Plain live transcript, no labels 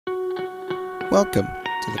Welcome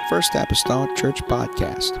to the First Apostolic Church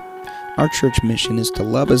Podcast. Our church mission is to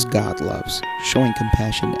love as God loves, showing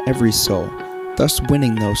compassion to every soul, thus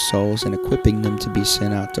winning those souls and equipping them to be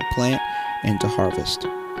sent out to plant and to harvest.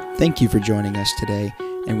 Thank you for joining us today,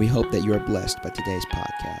 and we hope that you are blessed by today's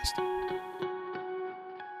podcast.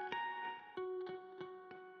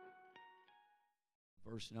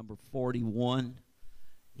 Verse number 41.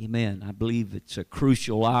 Amen. I believe it's a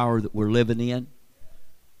crucial hour that we're living in.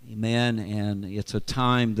 Amen. And it's a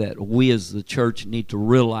time that we as the church need to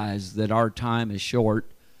realize that our time is short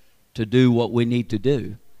to do what we need to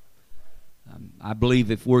do. I believe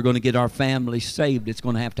if we're going to get our family saved, it's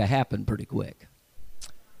going to have to happen pretty quick.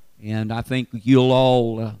 And I think you'll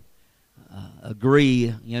all agree,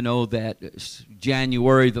 that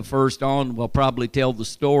January the 1st on will probably tell the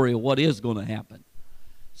story of what is going to happen.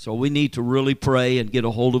 So we need to really pray and get a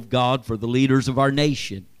hold of God for the leaders of our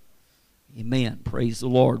nation. Amen. Praise the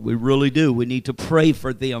Lord. We really do. We need to pray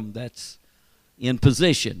for them that's in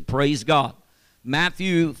position. Praise God.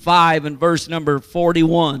 Matthew 5 and verse number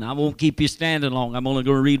 41. I won't keep you standing long. I'm only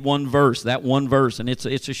going to read one verse, that one verse, and it's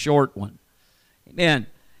a short one. Amen.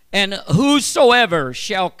 And whosoever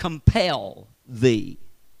shall compel thee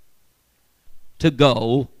to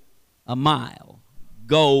go a mile,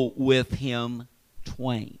 go with him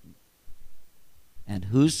twain. And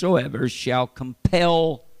whosoever shall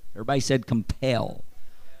compel, everybody said compel,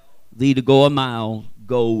 thee to go a mile,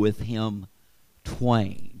 go with him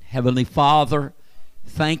twain. Heavenly Father,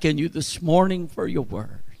 thanking you this morning for your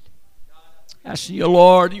word. Asking you,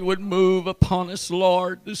 Lord, you would move upon us,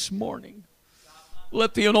 Lord, this morning.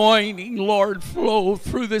 Let the anointing, Lord, flow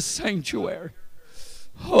through this sanctuary.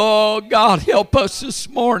 Oh, God, help us this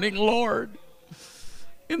morning, Lord.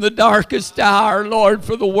 In the darkest hour, Lord,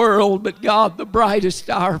 for the world, but God, the brightest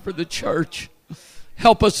hour for the church.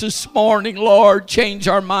 Help us this morning, Lord. Change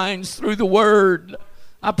our minds through the word.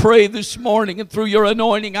 I pray this morning and through your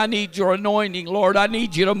anointing. I need your anointing, Lord. I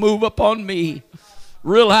need you to move upon me.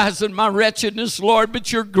 Realizing my wretchedness, Lord,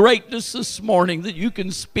 but your greatness this morning that you can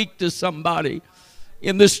speak to somebody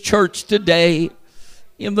in this church today.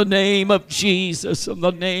 In the name of Jesus, in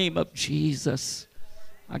the name of Jesus.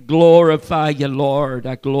 I glorify you, Lord.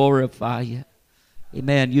 I glorify you.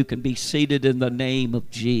 Amen. You can be seated in the name of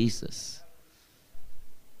Jesus.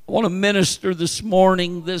 I want to minister this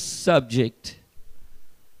morning this subject,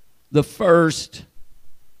 the first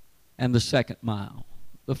and the second mile.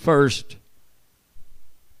 The first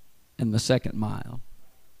and the second mile.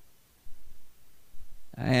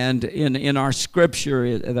 And in our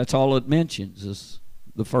scripture, that's all it mentions is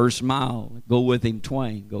the first mile. Go with him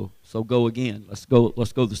twain. Go again. Let's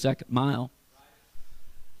go the second mile.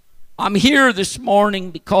 I'm here this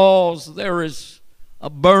morning because there is a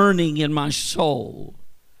burning in my soul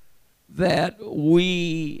that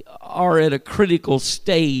we are at a critical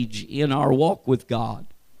stage in our walk with God.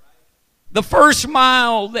 The first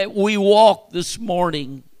mile that we walk this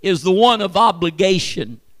morning is the one of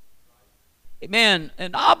obligation. Amen.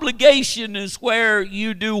 An obligation is where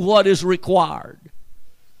you do what is required.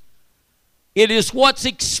 It is what's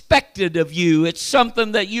expected of you. It's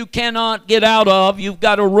something that you cannot get out of. You've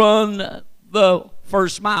got to run the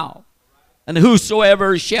first mile. And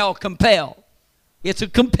whosoever shall compel. It's a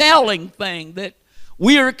compelling thing that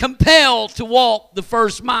we are compelled to walk the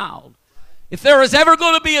first mile. If there is ever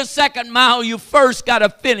going to be a second mile, you first got to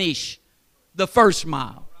finish the first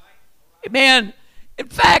mile. Amen. In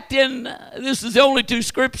fact, this is the only two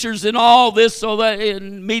scriptures in all this, so that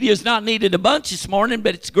media is not needed a bunch this morning,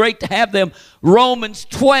 but it's great to have them. Romans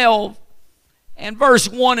 12 and verse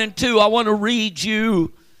 1 and 2. I want to read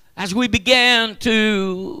you as we began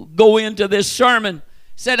to go into this sermon.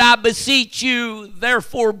 Said, I beseech you,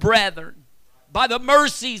 therefore, brethren, by the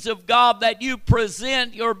mercies of God, that you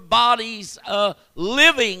present your bodies a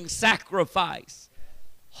living sacrifice,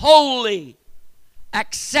 holy,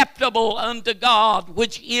 acceptable unto God,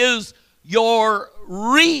 which is your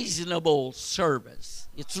reasonable service.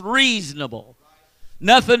 It's reasonable.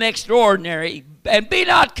 Nothing extraordinary. And be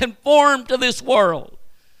not conformed to this world,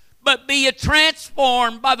 but be ye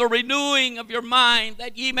transformed by the renewing of your mind,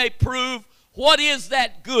 that ye may prove what is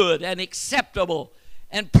that good and acceptable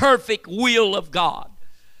and perfect will of God.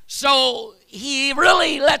 So he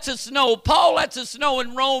really lets us know, Paul lets us know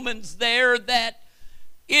in Romans there, that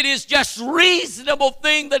it is just reasonable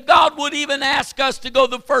thing that God would even ask us to go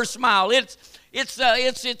the first mile. It's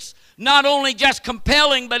not only just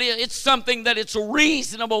compelling, but it's something that it's a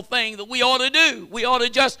reasonable thing that we ought to do. We ought to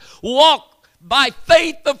just walk by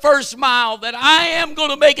faith the first mile, that I am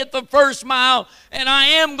going to make it the first mile and I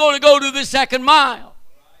am going to go to the second mile.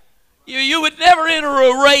 You would never enter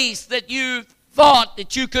a race that you thought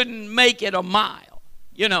that you couldn't make it a mile,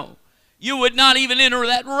 you know, you would not even enter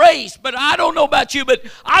that race. But I don't know about you, but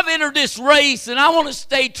I've entered this race and I want to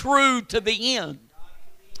stay true to the end.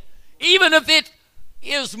 Even if it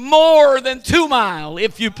is more than 2 miles,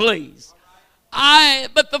 if you please.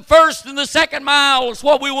 But the first and the second mile is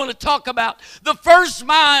what we want to talk about. The first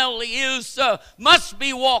mile is must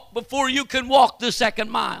be walked before you can walk the second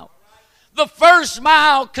mile. The first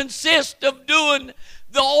mile consists of doing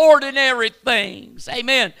the ordinary things.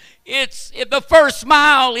 Amen. The first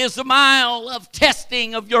mile is a mile of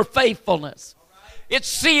testing of your faithfulness. It's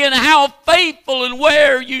seeing how faithful and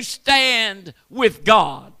where you stand with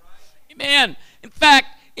God. Amen. In fact,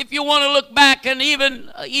 if you want to look back, and even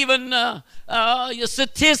your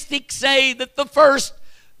statistics say that the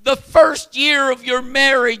first year of your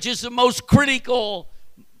marriage is the most critical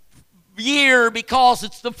year because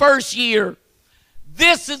it's the first year.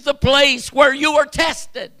 This is the place where you are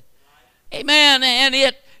tested. Amen. And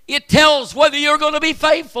it tells whether you're going to be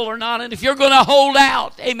faithful or not, and if you're going to hold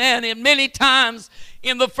out. Amen. And many times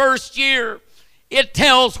in the first year, it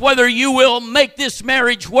tells whether you will make this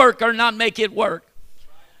marriage work or not make it work.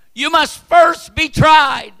 You must first be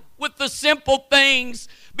tried with the simple things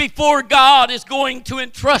before God is going to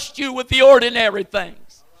entrust you with the ordinary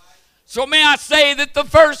things. So may I say that the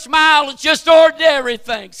first mile is just ordinary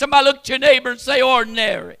things. Somebody look at your neighbor and say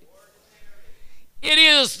ordinary. It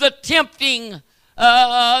is the tempting,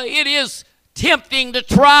 it is tempting to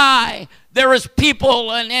try. There is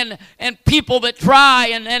people and people that try,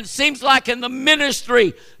 and it seems like in the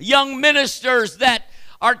ministry, young ministers that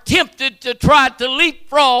are tempted to try to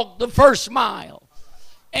leapfrog the first mile.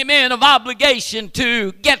 Amen, of obligation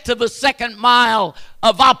to get to the second mile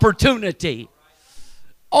of opportunity.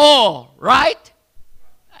 Oh, right?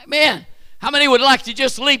 Amen. How many would like to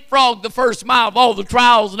just leapfrog the first mile of all the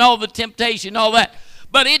trials and all the temptation and all that?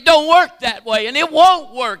 But it don't work that way, and it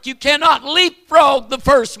won't work. You cannot leapfrog the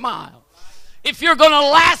first mile. If you're going to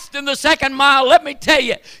last in the second mile, let me tell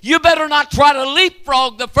you, you better not try to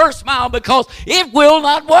leapfrog the first mile because it will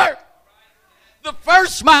not work. The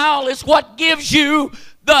first mile is what gives you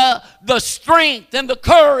the strength and the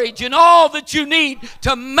courage and all that you need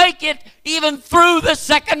to make it even through the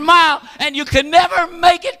second mile. And you can never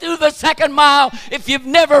make it through the second mile if you've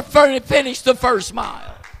never finished the first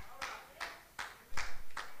mile.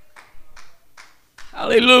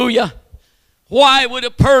 Hallelujah. Why would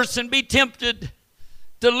a person be tempted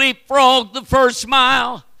to leapfrog the first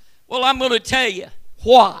mile? Well, I'm going to tell you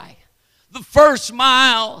why. The first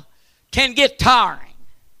mile can get tiring.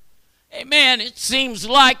 Amen. It seems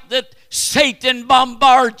like that Satan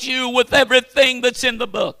bombards you with everything that's in the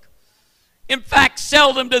book. In fact,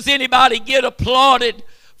 seldom does anybody get applauded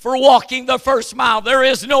for walking the first mile. There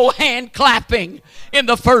is no hand clapping in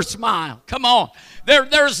the first mile. Come on.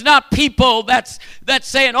 There's not people that's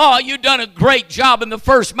saying, oh, you've done a great job in the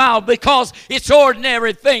first mile, because it's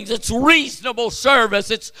ordinary things. It's reasonable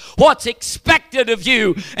service. It's what's expected of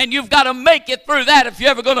you. And you've got to make it through that if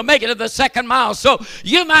you're ever going to make it to the second mile. So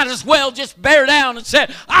you might as well just bear down and say,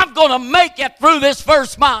 I'm going to make it through this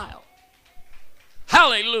first mile.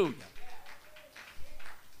 Hallelujah.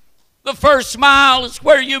 The first mile is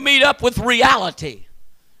where you meet up with reality.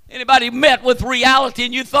 Anybody met with reality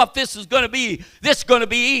and you thought this is going to be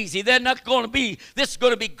easy? They're not going to be. This is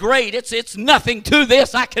going to be great. It's nothing to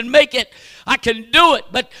this. I can make it. I can do it.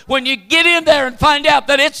 But when you get in there and find out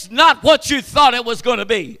that it's not what you thought it was going to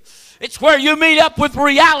be, it's where you meet up with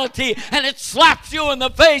reality and it slaps you in the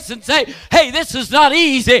face and say, hey, this is not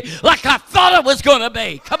easy like I thought it was going to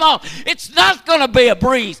be. Come on. It's not going to be a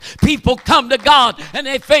breeze. People come to God and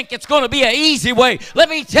they think it's going to be an easy way. Let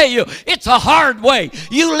me tell you, it's a hard way.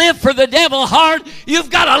 You live for the devil hard, you've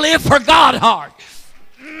got to live for God hard.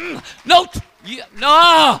 No,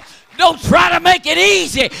 don't try to make it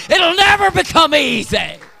easy. It'll never become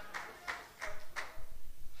easy.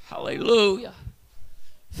 Hallelujah.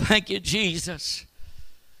 Thank you, Jesus.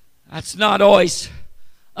 That's not always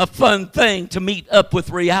a fun thing to meet up with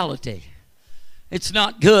reality. It's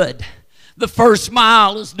not good. The first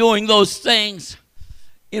mile is doing those things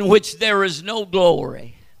in which there is no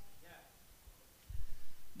glory.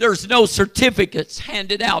 There's no certificates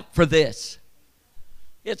handed out for this.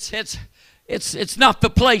 It's not the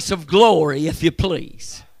place of glory, if you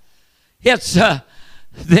please. This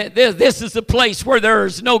is the place where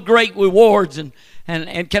there's no great rewards and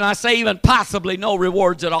can I say even possibly no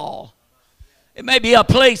rewards at all. It may be a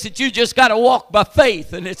place that you just got to walk by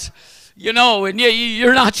faith, and it's, and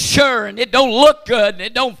you're not sure, and it don't look good, and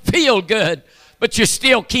it don't feel good, but you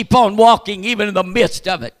still keep on walking even in the midst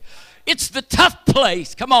of it. It's the tough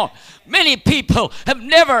place. Come on. Many people have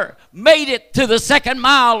never made it to the second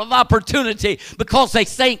mile of opportunity because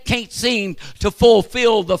they can't seem to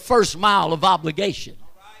fulfill the first mile of obligation.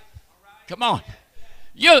 Come on.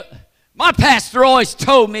 My pastor always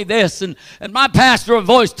told me this, and my pastor have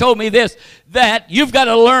always told me this, that you've got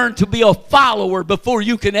to learn to be a follower before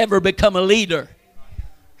you can ever become a leader.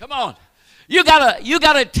 Come on. You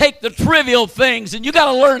gotta take the trivial things, and you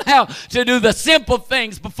gotta learn how to do the simple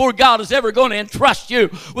things before God is ever going to entrust you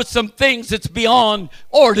with some things that's beyond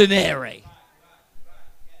ordinary.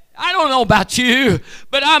 I don't know about you,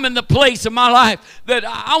 but I'm in the place of my life that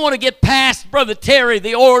I want to get past Brother Terry,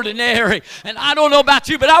 the ordinary. And I don't know about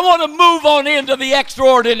you, but I want to move on into the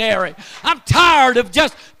extraordinary. I'm tired of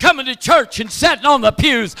just coming to church and sitting on the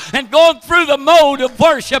pews and going through the mode of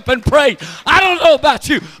worship and praise. I don't know about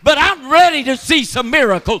you, but I'm ready to see some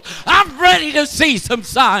miracles. I'm ready to see some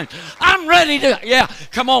signs. I'm ready to,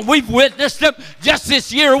 come on, we've witnessed them. Just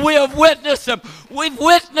this year we have witnessed them. We've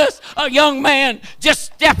witnessed a young man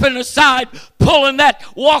just stepping aside, pulling that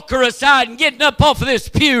walker aside and getting up off of this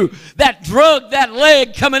pew that drug that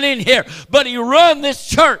leg coming in here. But he run this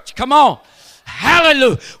church. Come on.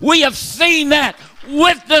 Hallelujah. We have seen that,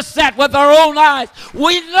 witnessed that with our own eyes.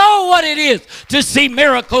 We know what it is to see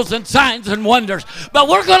miracles and signs and wonders. But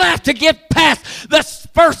we're going to have to get past the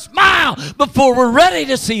first mile before we're ready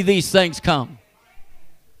to see these things come.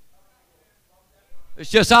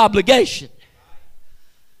 It's just obligation.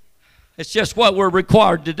 It's just what we're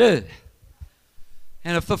required to do.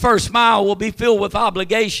 And if the first mile will be filled with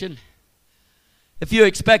obligation, if you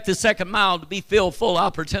expect the second mile to be filled full of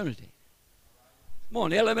opportunity. Come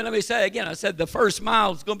on, let me say it again. I said the first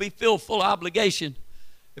mile is going to be filled full of obligation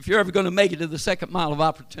if you're ever going to make it to the second mile of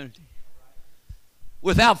opportunity.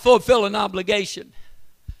 Without fulfilling obligation,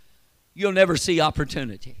 you'll never see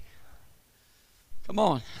opportunity. Come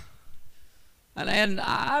on. And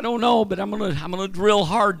I don't know, but I'm gonna drill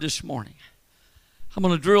hard this morning. I'm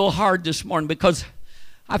gonna drill hard this morning because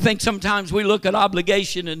I think sometimes we look at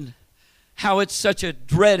obligation and how it's such a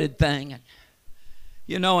dreaded thing,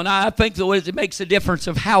 and I think it makes a difference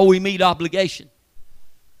of how we meet obligation,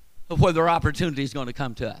 of whether opportunity is going to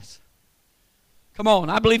come to us. Come on,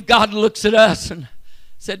 I believe God looks at us and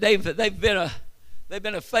said they've been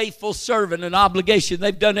a faithful servant in obligation.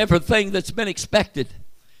 They've done everything that's been expected.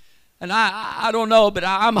 And I don't know, but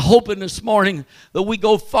I'm hoping this morning that we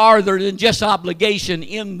go farther than just obligation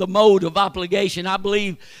in the mode of obligation. I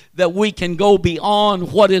believe that we can go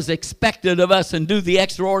beyond what is expected of us and do the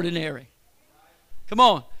extraordinary. Come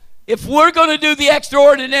on. If we're going to do the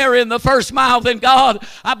extraordinary in the first mile, then God,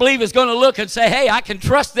 I believe, is going to look and say, hey, I can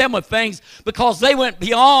trust them with things because they went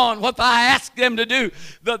beyond what I asked them to do.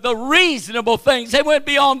 The reasonable things. They went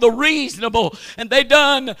beyond the reasonable, and they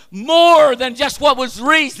done more than just what was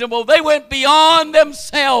reasonable. They went beyond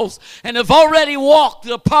themselves and have already walked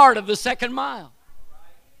a part of the second mile.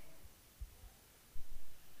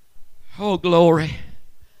 Oh, glory.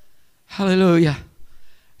 Hallelujah.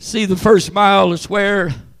 See, the first mile is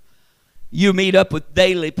where you meet up with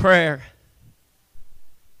daily prayer.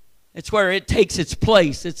 It's where it takes its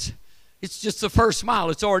place. It's just the first mile.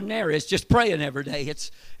 It's ordinary. It's just praying every day.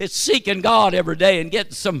 It's seeking God every day and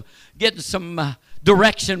getting some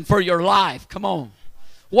direction for your life. Come on,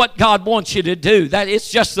 what God wants you to do. That it's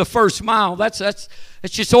just the first mile. It's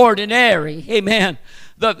just ordinary. Amen.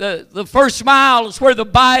 The first mile is where the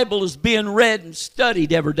Bible is being read and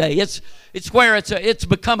studied every day. It's where it's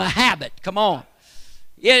become a habit. Come on.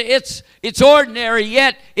 It's ordinary,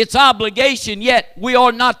 yet it's obligation, yet we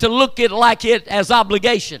are not to look at like it as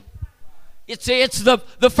obligation. It's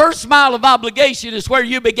the first mile of obligation is where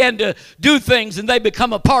you begin to do things and they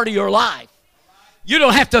become a part of your life. You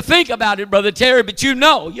don't have to think about it, Brother Terry, but you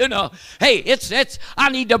know, hey, I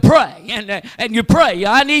need to pray, and you pray.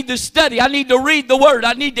 I need to study. I need to read the Word.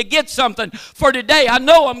 I need to get something for today. I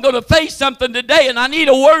know I'm going to face something today, and I need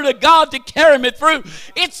a Word of God to carry me through.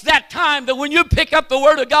 It's that time that when you pick up the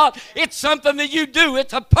Word of God, it's something that you do.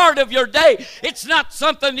 It's a part of your day. It's not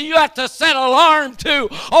something that you have to set an alarm to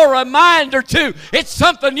or a reminder to. It's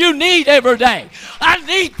something you need every day. I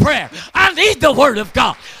need prayer. I need the Word of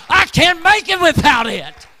God. I can't make it without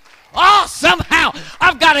it. Oh, somehow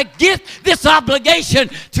I've got to get this obligation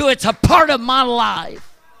to it's a part of my life.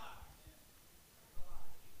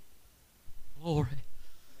 Glory.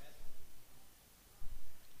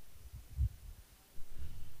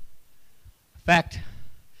 In fact,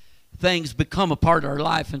 things become a part of our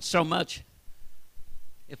life, and so much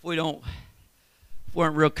if we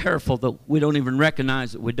weren't real careful that we don't even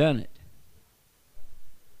recognize that we've done it.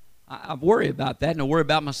 I worry about that, and I worry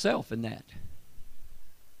about myself in that.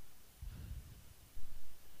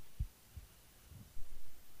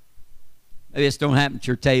 Maybe this don't happen at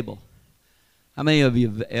your table. How many of you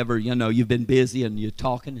have ever, you've been busy and you're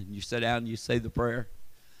talking and you sit down and you say the prayer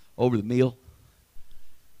over the meal?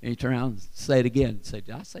 And you turn around and say it again. Say,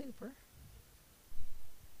 did I say the prayer?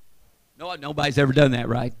 No, nobody's ever done that,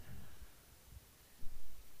 right?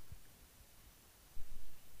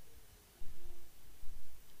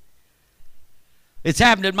 It's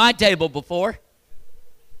happened at my table before.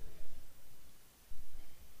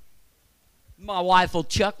 My wife will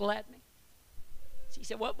chuckle at me. She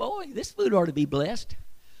said, well, boy, this food ought to be blessed.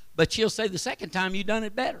 But she'll say the second time you done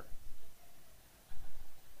it better.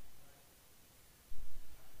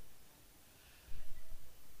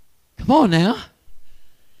 Come on now.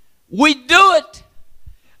 We do it.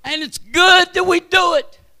 And it's good that we do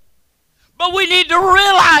it. But we need to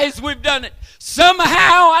realize we've done it.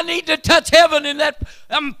 Somehow I need to touch heaven in that.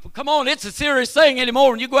 Come on, it's a serious thing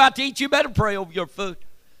anymore. When you go out to eat, you better pray over your food.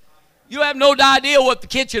 You have no idea what the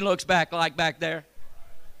kitchen looks like back there.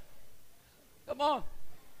 Come on.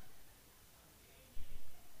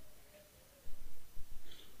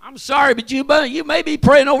 I'm sorry, but you may be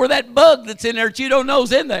praying over that bug that's in there that you don't know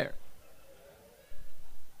is in there.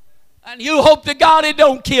 And you hope to God it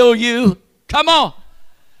don't kill you. Come on.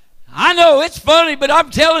 I know it's funny, but I'm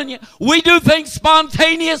telling you, we do things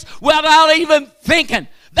spontaneous without even thinking.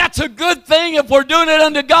 That's a good thing if we're doing it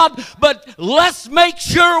unto God, but let's make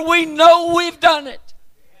sure we know we've done it.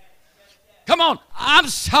 Come on, I'm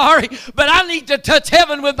sorry, but I need to touch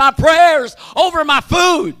heaven with my prayers over my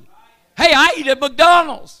food. Hey, I eat at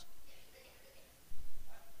McDonald's.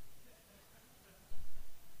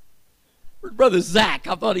 Where's Brother Zach?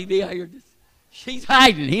 I thought he'd be out here. He's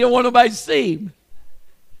hiding. He don't want nobody to see him.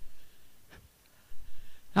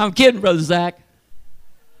 I'm kidding, Brother Zach.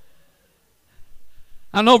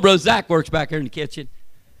 I know Brother Zach works back here in the kitchen.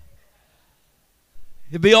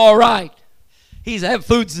 He'll be all right. He's have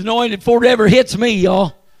food's anointed before it ever hits me,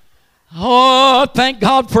 y'all. Oh, thank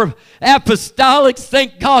God for apostolics.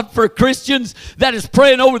 Thank God for Christians that is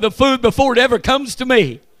praying over the food before it ever comes to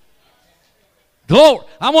me. Glory.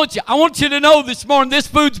 I want you to know this morning, this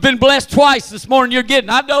food's been blessed twice this morning you're getting.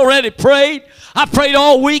 I've already prayed. I prayed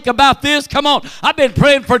all week about this. Come on. I've been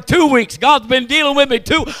praying for 2 weeks. God's been dealing with me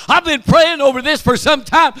too. I've been praying over this for some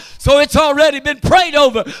time. So it's already been prayed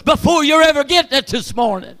over before you're ever getting it this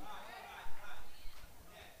morning.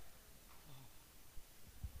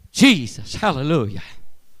 Jesus. Hallelujah.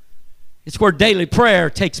 It's where daily prayer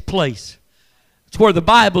takes place. It's where the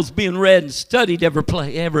Bible's being read and studied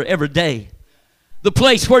every day. The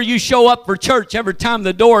place where you show up for church every time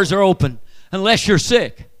the doors are open, unless you're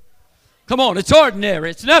sick. Come on, it's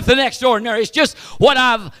ordinary. It's nothing extraordinary. It's just what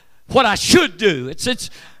I should do.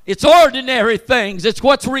 It's ordinary things. It's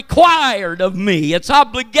what's required of me. It's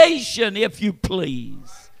obligation, if you please.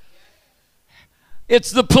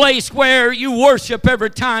 It's the place where you worship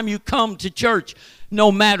every time you come to church,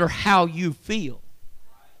 no matter how you feel.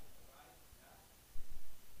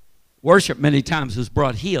 Worship many times has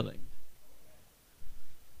brought healing.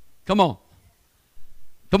 Come on.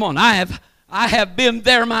 Come on. I have been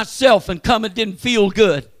there myself and come and didn't feel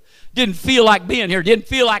good. Didn't feel like being here. Didn't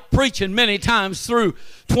feel like preaching many times through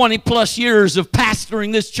 20 plus years of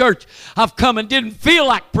pastoring this church. I've come and didn't feel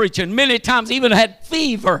like preaching. Many times even had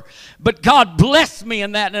fever. But God blessed me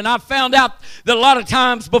in that. And I found out that a lot of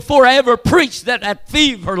times before I ever preached that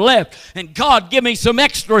fever left. And God gave me some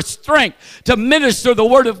extra strength to minister the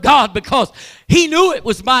word of God because He knew it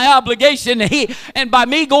was my obligation. And by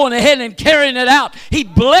me going ahead and carrying it out, He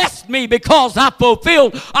blessed me because I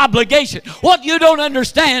fulfilled obligation. What you don't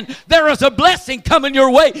understand, there is a blessing coming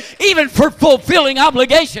your way even for fulfilling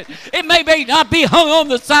obligation. It may not be hung on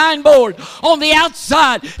the signboard on the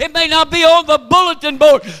outside. It may not be on the bulletin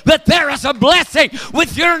board, but there is a blessing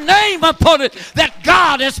with your name upon it that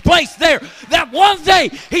God has placed there, that one day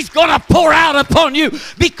He's going to pour out upon you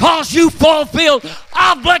because you fulfilled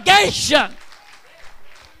obligation.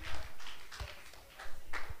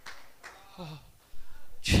 Oh,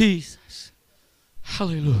 Jesus.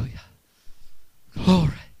 Hallelujah.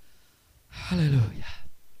 Glory. Hallelujah.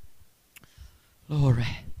 Glory.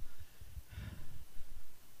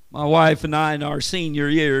 My wife and I in our senior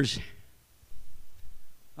years,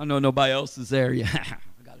 I know nobody else is there yet.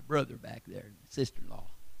 I got a brother back there, sister-in-law.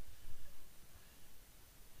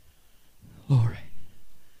 Glory.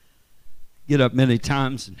 Get up many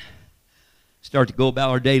times and start to go about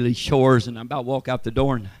our daily chores, and I'm about to walk out the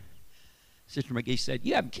door, and Sister McGee said,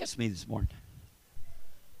 "You haven't kissed me this morning." I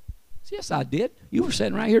said, "Yes, I did. You were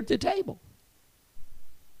sitting right here at the table."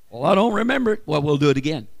 "Well, I don't remember it." "Well, we'll do it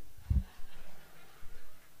again."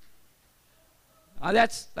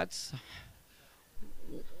 That's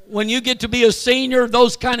when you get to be a senior,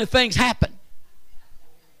 those kind of things happen.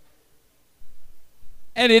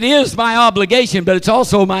 And it is my obligation, but it's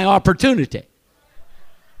also my opportunity.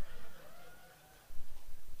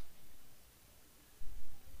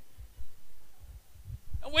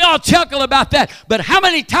 And we all chuckle about that. But how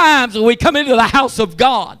many times when we come into the house of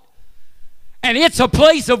God, and it's a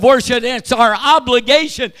place of worship, and it's our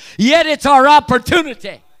obligation, yet it's our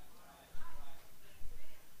opportunity.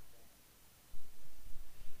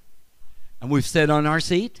 And we've sat on our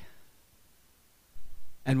seat,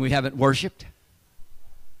 and we haven't worshiped.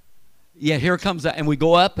 Yet here comes that, and we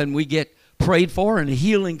go up and we get prayed for, and a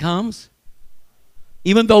healing comes.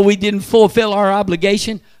 Even though we didn't fulfill our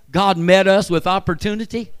obligation, God met us with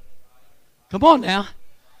opportunity. Come on now.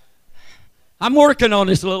 I'm working on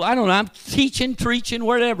this a little. I don't know. I'm teaching, preaching,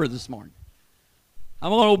 whatever this morning.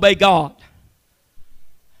 I'm going to obey God.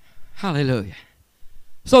 Hallelujah.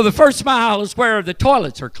 So the first mile is where the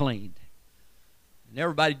toilets are cleaned. And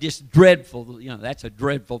everybody just dreadful. You know, that's a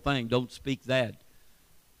dreadful thing. Don't speak that.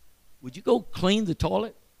 Would you go clean the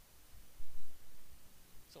toilet?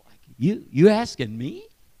 So like, you asking me?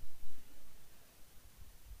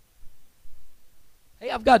 Hey,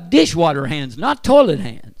 I've got dishwater hands, not toilet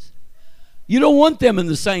hands. You don't want them in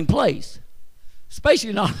the same place,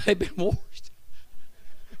 especially not if they've been washed.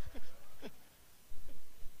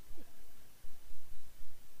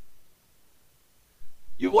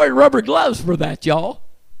 You wear rubber gloves for that, y'all.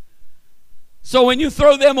 So when you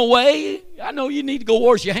throw them away, I know you need to go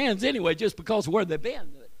wash your hands anyway, just because of where they've been.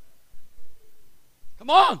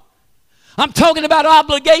 Come on. I'm talking about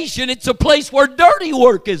obligation. It's a place where dirty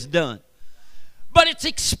work is done. But it's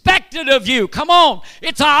expected of you. Come on.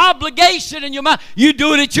 It's an obligation in your mind. You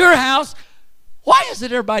do it at your house. Why is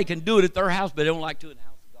it everybody can do it at their house, but they don't like to in the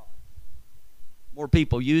house of God? More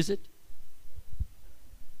people use it.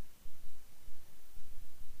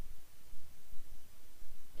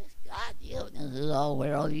 God, you don't know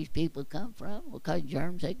where all these people come from. What kind of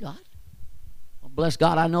germs they got? Well, bless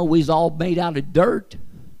God, I know we's all made out of dirt.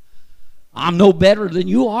 I'm no better than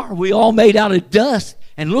you are. We all made out of dust.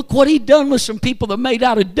 And look what he done with some people that made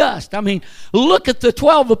out of dust. I mean, look at the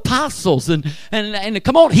 12 apostles. And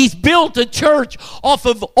come on, he's built a church off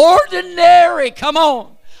of ordinary, come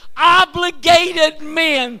on, obligated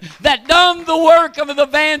men that done the work of the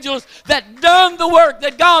evangelist, that done the work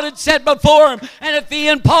that God had set before him. And at the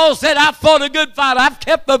end, Paul said, I fought a good fight. I've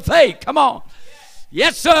kept the faith. Come on.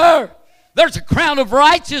 Yes, sir. There's a crown of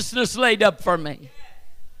righteousness laid up for me.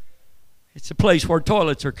 It's a place where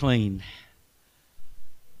toilets are cleaned.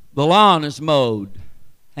 The lawn is mowed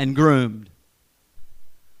and groomed.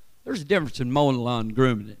 There's a difference in mowing the lawn and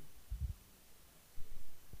grooming it.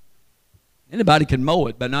 Anybody can mow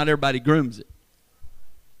it, but not everybody grooms it.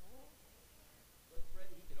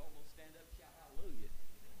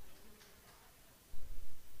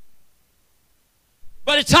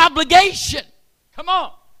 But it's obligation. Come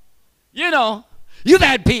on. You know, you've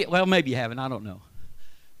had people, well, maybe you haven't, I don't know.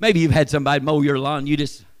 Maybe you've had somebody mow your lawn, you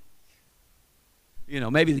just, you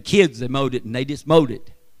know, maybe the kids, they mowed it and they just mowed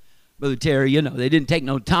it. Brother Terry, you know, they didn't take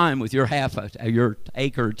no time with your your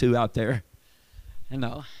acre or two out there. You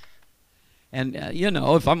know. And, you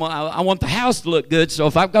know, if I want the house to look good, so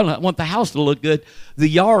if want the house to look good, the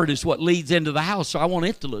yard is what leads into the house, so I want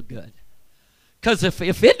it to look good. Because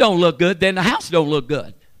if it don't look good, then the house don't look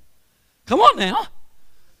good. Come on now.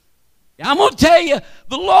 I'm going to tell you,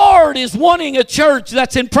 the Lord is wanting a church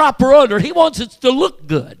that's in proper order. He wants it to look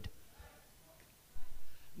good.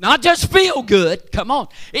 Not just feel good. Come on.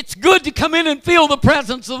 It's good to come in and feel the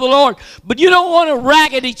presence of the Lord, but you don't want a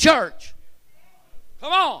raggedy church.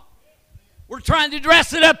 Come on. We're trying to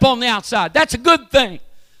dress it up on the outside. That's a good thing.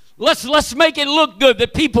 Let's make it look good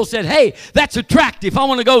that people said, hey, that's attractive. I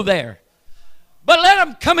want to go there. But let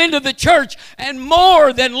them come into the church and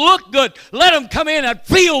more than look good, let them come in and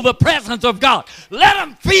feel the presence of God. Let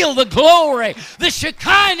them feel the glory, the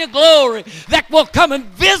Shekinah glory that will come and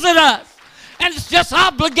visit us. And it's just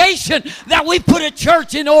obligation that we put a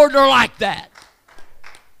church in order like that.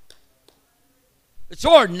 It's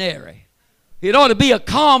ordinary. It ought to be a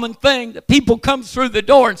common thing that people come through the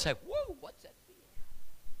door and say, whoa, what's that?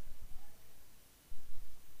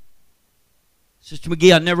 Sister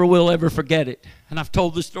McGee, I never will ever forget it. And I've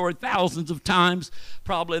told this story thousands of times.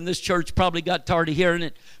 Probably in this church, probably got tired of hearing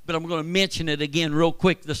it. But I'm going to mention it again real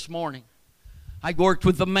quick this morning. I worked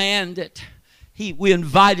with a man that we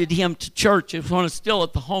invited him to church. It was still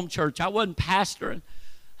at the home church. I wasn't pastoring.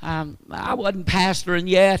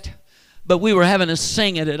 Yet. But we were having a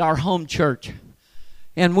singing at our home church.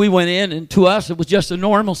 And we went in, and to us, it was just a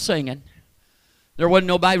normal singing. There wasn't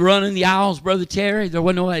nobody running the aisles, Brother Terry. There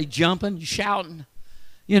wasn't nobody jumping, shouting,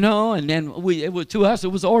 you know. And then to us, it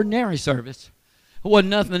was ordinary service. It wasn't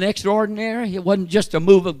nothing extraordinary. It wasn't just a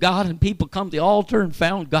move of God and people come to the altar and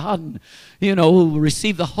found God and,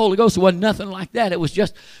 received the Holy Ghost. It wasn't nothing like that. It was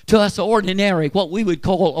just to us ordinary, what we would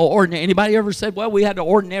call ordinary. Anybody ever said, well, we had an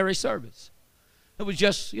ordinary service? It was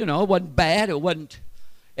just, it wasn't bad. It wasn't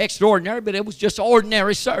extraordinary, but it was just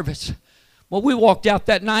ordinary service. Well, we walked out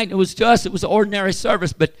that night, and to us, it was an ordinary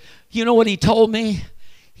service. But you know what he told me?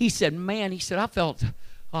 He said, man, I felt,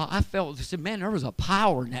 he said, man, there was a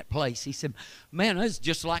power in that place. He said, man, it's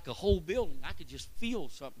just like a whole building. I could just feel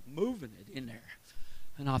something moving it in there.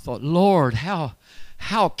 And I thought, Lord, how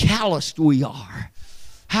calloused we are.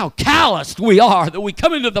 How calloused we are that we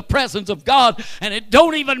come into the presence of God and it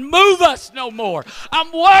don't even move us no more. I'm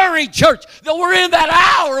worried, church, that we're in that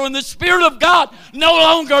hour when the Spirit of God no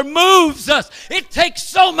longer moves us. It takes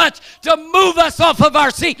so much to move us off of our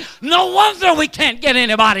seat. No wonder we can't get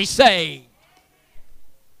anybody saved.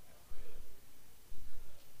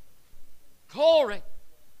 Glory.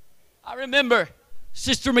 I remember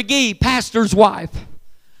Sister McGee, pastor's wife.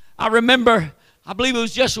 I believe it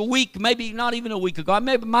was just a week, maybe not even a week ago.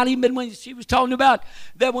 Maybe it might even been when she was talking about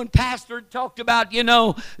that when Pastor talked about,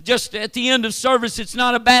 just at the end of service, it's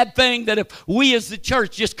not a bad thing that if we as the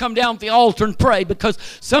church just come down to the altar and pray, because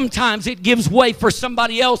sometimes it gives way for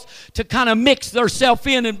somebody else to kind of mix themselves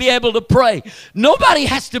in and be able to pray. Nobody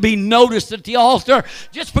has to be noticed at the altar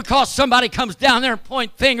just because somebody comes down there and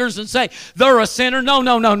point fingers and say they're a sinner.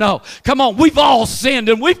 No. Come on, we've all sinned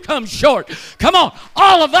and we've come short. Come on,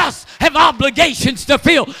 all of us have obligations to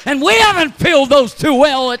fill, and we haven't filled those too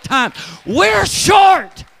well at times. We're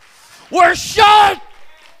short.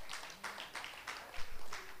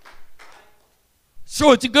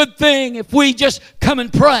 So it's a good thing if we just come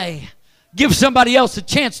and pray. Give somebody else a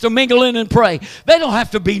chance to mingle in and pray. They don't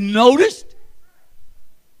have to be noticed.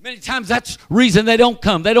 Many times that's the reason they don't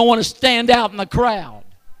come. They don't want to stand out in the crowd.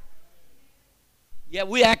 Yet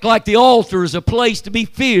we act like the altar is a place to be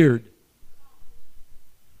feared.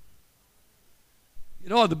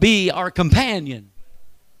 It ought to be our companion.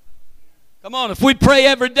 Come on, if we pray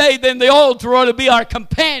every day, then the altar ought to be our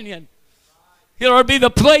companion. It ought to be the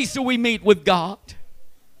place that we meet with God.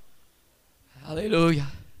 Hallelujah.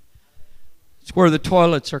 It's where the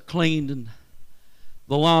toilets are cleaned and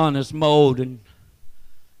the lawn is mowed and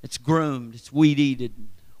it's groomed, it's weed-eated,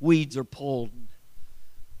 weeds are pulled.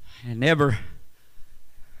 And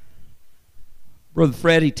Brother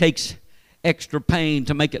Freddie takes extra pain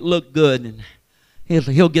to make it look good, and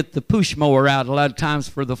he'll get the push mower out a lot of times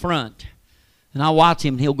for the front. And I watch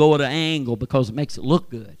him, and he'll go at an angle because it makes it look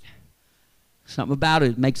good. Something about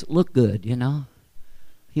it makes it look good,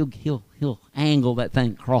 He'll angle that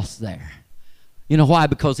thing across there. You know why?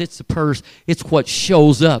 Because it's what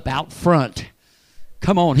shows up out front.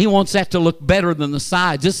 Come on, he wants that to look better than the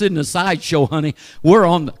sides. This isn't a sideshow, honey.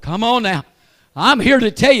 Come on now. I'm here to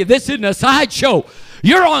tell you, this isn't a sideshow.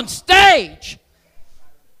 You're on stage.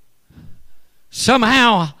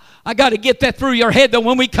 Somehow, I got to get that through your head that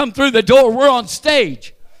when we come through the door, we're on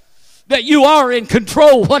stage. That you are in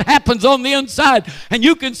control of what happens on the inside. And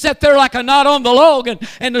you can sit there like a knot on the log,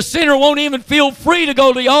 and the sinner won't even feel free to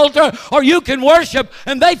go to the altar, or you can worship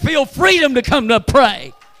and they feel freedom to come to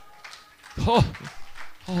pray.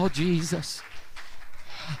 Oh, Jesus.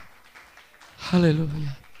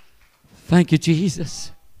 Hallelujah. Thank you,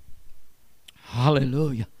 Jesus.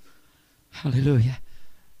 Hallelujah. Hallelujah.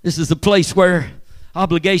 This is the place where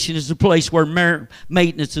obligation is the place where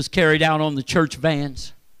maintenance is carried out on the church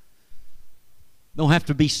vans. Don't have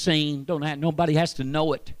to be seen. Nobody has to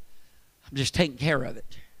know it. I'm just taking care of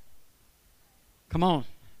it. Come on.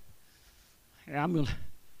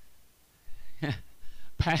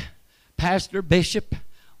 Pastor, Bishop,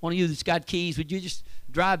 one of you that's got keys, would you just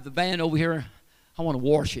drive the van over here? I want to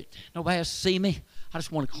wash it. Nobody has to see me. I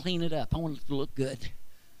just want to clean it up. I want it to look good.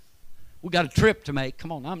 We got a trip to make.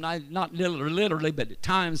 Come on, I'm not literally, but at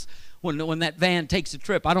times when that van takes a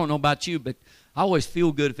trip, I don't know about you, but I always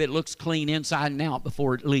feel good if it looks clean inside and out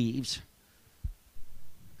before it leaves.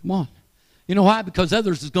 Come on. You know why? Because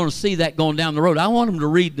others is going to see that going down the road. I want them to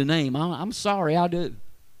read the name. I'm sorry, I do.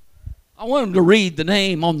 I want them to read the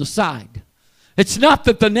name on the side. It's not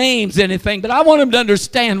that the name's anything, but I want them to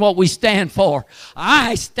understand what we stand for.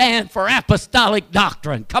 I stand for apostolic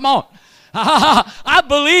doctrine. Come on. I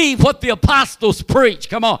believe what the apostles preach.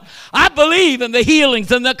 Come on. I believe in the healings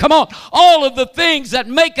and all of the things that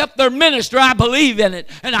make up their ministry. I believe in it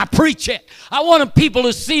and I preach it. I want people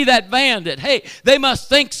to see that van that, hey, they must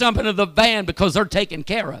think something of the van because they're taking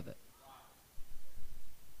care of it.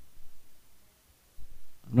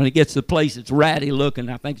 When it gets to the place it's ratty looking,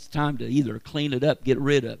 I think it's time to either clean it up, get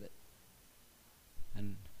rid of it.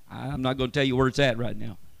 And I'm not going to tell you where it's at right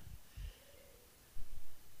now.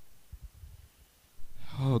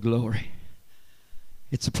 Oh, glory.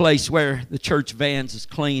 It's a place where the church vans is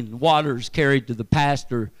clean. Water is carried to the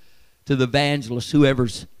pastor, to the evangelist,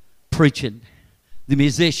 whoever's preaching, the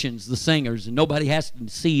musicians, the singers, and nobody has to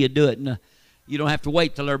see you do it. And you don't have to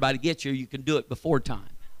wait till everybody gets you. You can do it before time.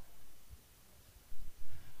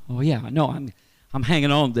 Oh, yeah, I know. I'm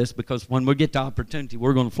hanging on to this because when we get the opportunity,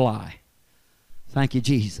 we're going to fly. Thank you,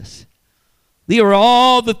 Jesus. These are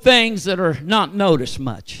all the things that are not noticed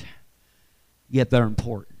much, yet they're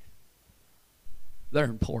important. They're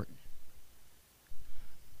important.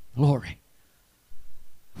 Glory.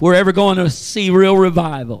 If we're ever going to see real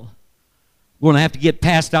revival, we're going to have to get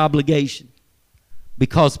past obligation,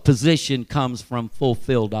 because position comes from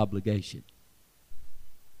fulfilled obligation.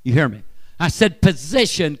 You hear me? I said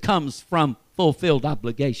position comes from fulfilled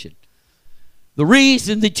obligation. The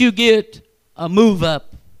reason that you get a move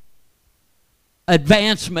up,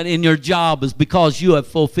 advancement in your job, is because you have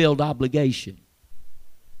fulfilled obligation.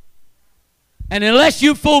 And unless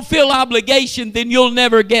you fulfill obligation, then you'll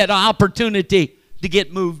never get an opportunity to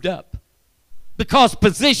get moved up. Because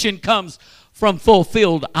position comes from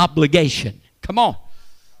fulfilled obligation. Come on.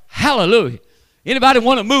 Hallelujah. Anybody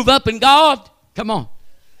want to move up in God? Come on.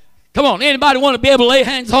 Come on. Anybody want to be able to lay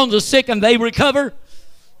hands on the sick and they recover?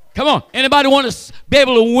 Come on. Anybody want to be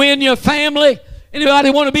able to win your family? Anybody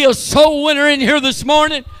want to be a soul winner in here this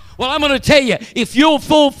morning? Well, I'm going to tell you, if you'll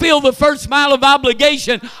fulfill the first mile of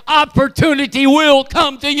obligation, opportunity will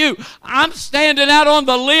come to you. I'm standing out on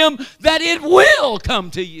the limb that it will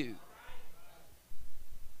come to you.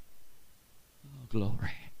 Oh,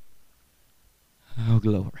 glory. Oh,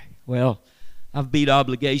 glory. Well, I've beat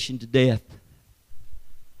obligation to death.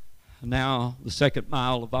 Now the second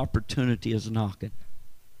mile of opportunity is knocking.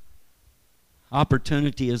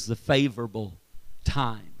 Opportunity is the favorable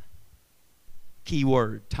time. Key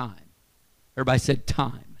word, time. Everybody said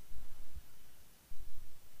time.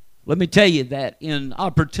 Let me tell you that in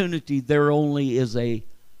opportunity there only is a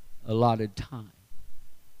allotted time.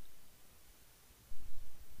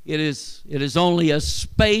 It is only a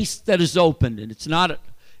space that is opened, and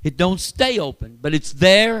it don't stay open, but it's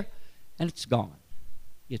there and it's gone.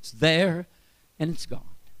 It's there and it's gone.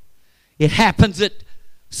 It happens at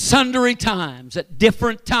sundry times, at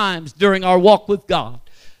different times during our walk with God,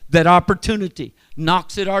 that opportunity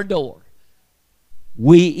knocks at our door.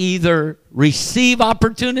 We either receive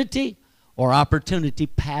opportunity or opportunity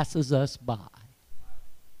passes us by.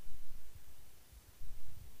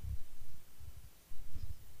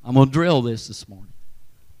 I'm going to drill this morning.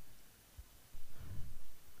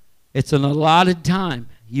 It's an allotted time.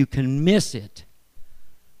 You can miss it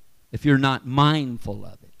if you're not mindful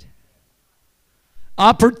of it.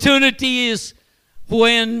 Opportunity is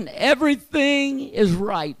when everything is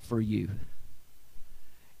right for you.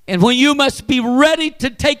 And when you must be ready to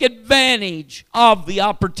take advantage of the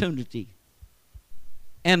opportunity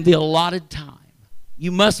and the allotted time.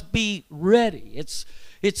 You must be ready.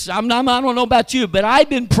 I don't know about you, but I've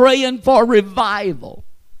been praying for revival.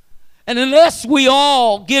 And unless we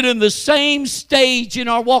all get in the same stage in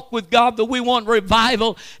our walk with God that we want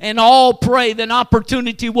revival and all pray, then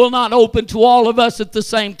opportunity will not open to all of us at the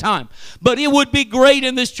same time. But it would be great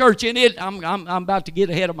in this church, and I'm about to get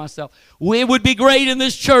ahead of myself. It would be great in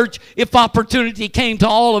this church if opportunity came to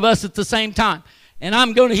all of us at the same time. And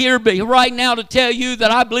I'm going to here right now to tell you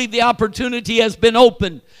that I believe the opportunity has been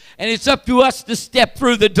opened. And it's up to us to step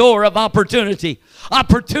through the door of opportunity.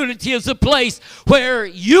 Opportunity is a place where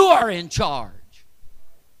you are in charge.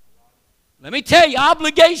 Let me tell you,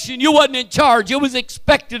 obligation, you wasn't in charge. It was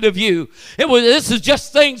expected of you. This is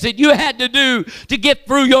just things that you had to do to get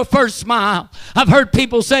through your first mile. I've heard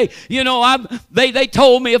people say, they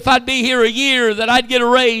told me if I'd be here a year that I'd get a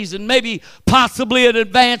raise and maybe possibly an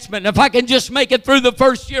advancement. If I can just make it through the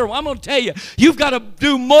first year. Well, I'm going to tell you, you've got to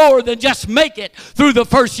do more than just make it through the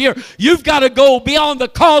first year. You've got to go beyond the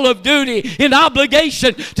call of duty and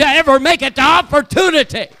obligation to ever make it to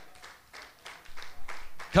opportunity.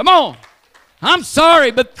 Come on. I'm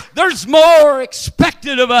sorry, but there's more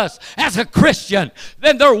expected of us as a Christian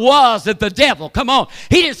than there was at the devil. Come on.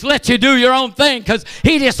 He just let you do your own thing because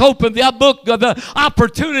he just opened the book of the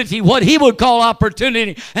opportunity, what he would call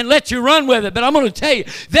opportunity, and let you run with it. But I'm going to tell you,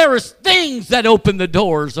 there is things that open the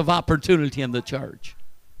doors of opportunity in the church.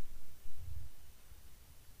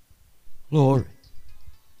 Lord.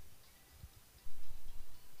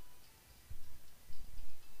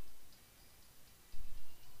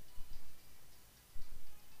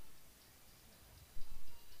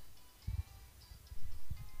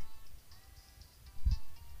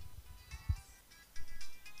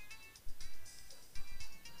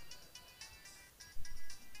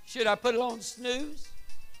 Should I put it on snooze?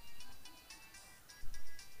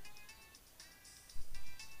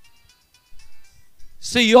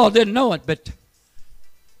 See, you all didn't know it, but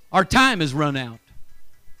our time has run out.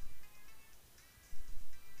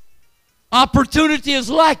 Opportunity is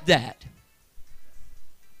like that.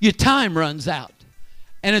 Your time runs out,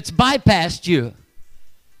 and it's bypassed you.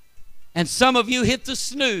 And some of you hit the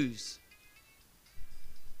snooze.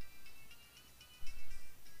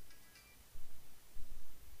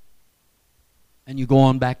 And you go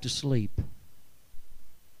on back to sleep.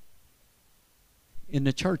 In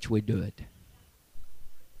the church we do it.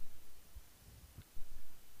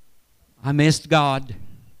 I missed God.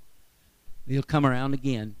 He'll come around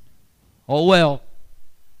again. Oh well.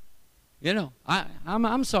 You know,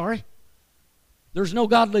 I'm sorry. There's no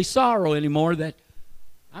godly sorrow anymore that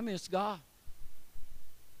I miss God.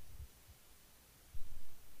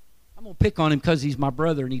 I'm going to pick on him because he's my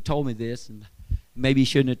brother and he told me this, and maybe he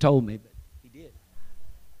shouldn't have told me, but he did.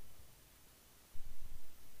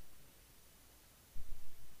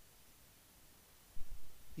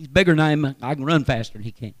 He's bigger than I am. I can run faster than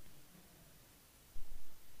he can.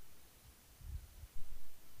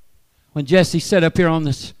 When Jesse sat up here on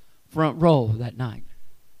this front row that night,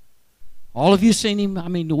 all of you seen him. I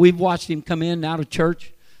mean, we've watched him come in and out of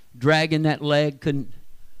church, dragging that leg,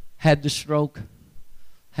 had the stroke,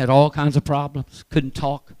 had all kinds of problems, couldn't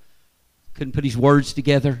talk, couldn't put his words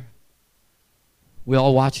together. We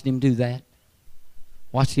all watched him do that.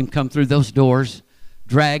 Watched him come through those doors,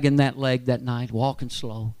 dragging that leg that night, walking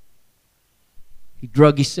slow. He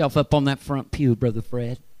drug himself up on that front pew, Brother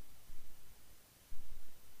Fred.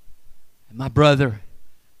 And my brother,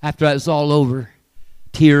 after that was all over,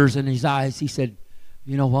 tears in his eyes, he said,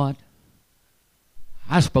 you know what?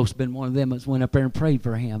 I was supposed to have been one of them that went up there and prayed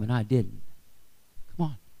for him, and I didn't. Come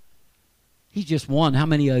on. He just won. How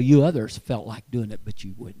many of you others felt like doing it, but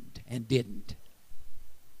you wouldn't and didn't?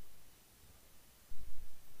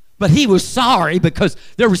 But he was sorry because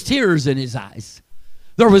there was tears in his eyes.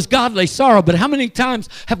 There was godly sorrow. But how many times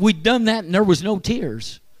have we done that and there was no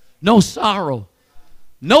tears, no sorrow,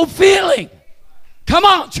 no feeling? Come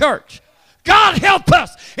on, church. God help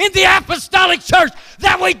us in the apostolic church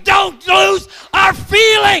that we don't lose our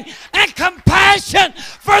feeling and compassion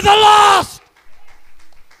for the lost.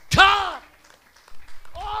 God.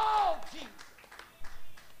 Oh, Jesus.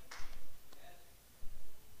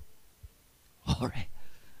 All right.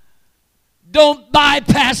 Don't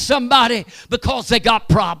bypass somebody because they got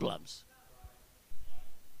problems.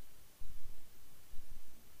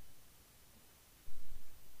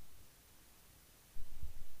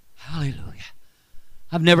 Hallelujah.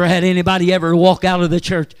 I've never had anybody ever walk out of the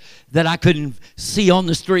church that I couldn't see on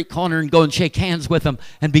the street corner and go and shake hands with them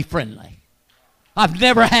and be friendly. I've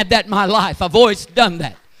never had that in my life. I've always done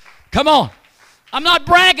that. Come on. I'm not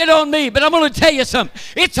bragging on me, but I'm going to tell you something.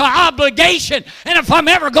 It's an obligation. And if I'm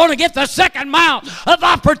ever going to get the second mile of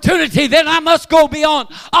opportunity, then I must go beyond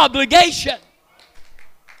obligation.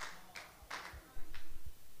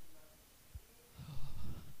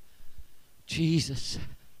 Jesus.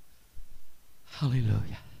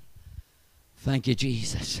 Hallelujah. Thank you,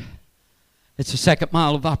 Jesus. It's the second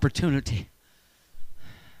mile of opportunity.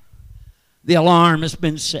 The alarm has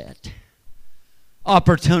been set.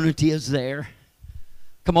 Opportunity is there.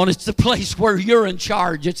 Come on, it's the place where you're in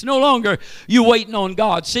charge. It's no longer you waiting on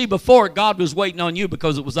God. See, before God was waiting on you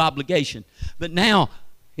because it was obligation. But now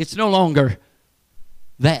it's no longer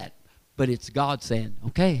that. But it's God saying,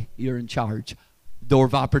 okay, you're in charge. Door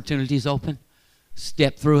of opportunity is open.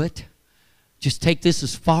 Step through it. Just take this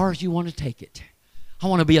as far as you want to take it. I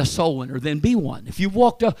want to be a soul winner, then be one. If you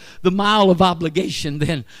walked the mile of obligation,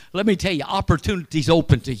 then let me tell you, opportunity's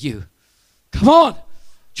open to you. Come on.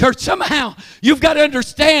 Church, somehow you've got to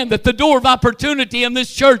understand that the door of opportunity in this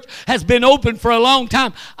church has been open for a long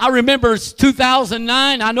time. I remember it's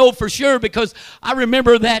 2009. I know for sure because I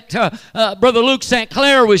remember that Brother Luke St.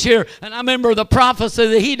 Clair was here, and I remember the prophecy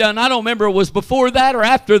that he done. I don't remember it was before that or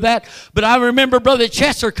after that, but I remember Brother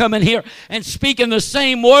Chesser coming here and speaking the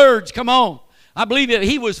same words. Come on. I believe that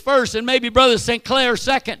he was first and maybe Brother St. Clair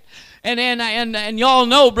second. And y'all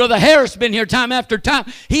know Brother Harris been here time after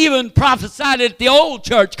time. He even prophesied at the old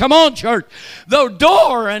church. Come on, church. The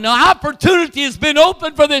door and the opportunity has been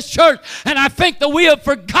open for this church. And I think that we have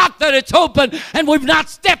forgot that it's open and we've not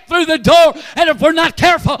stepped through the door. And if we're not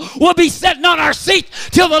careful, we'll be sitting on our seats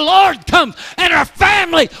till the Lord comes. And our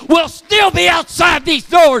family will still be outside these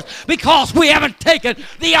doors because we haven't taken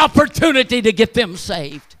the opportunity to get them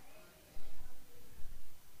saved.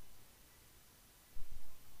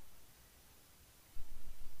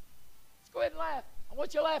 Go ahead and laugh. I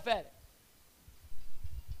want you to laugh at it.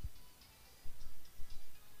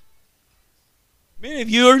 Many of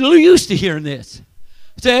you are used to hearing this.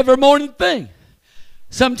 It's an every morning thing.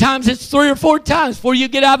 Sometimes it's 3 or 4 times before you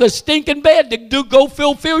get out of the stinking bed to go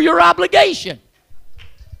fulfill your obligation.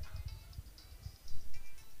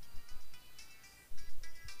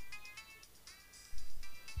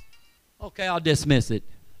 Okay, I'll dismiss it.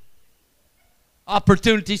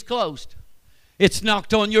 Opportunity's closed. It's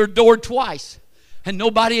knocked on your door twice, and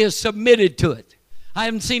nobody has submitted to it. I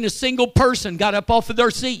haven't seen a single person got up off of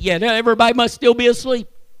their seat yet. Everybody must still be asleep.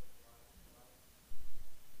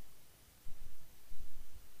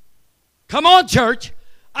 Come on, church.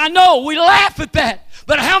 I know we laugh at that,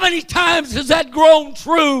 but how many times has that grown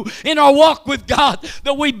true in our walk with God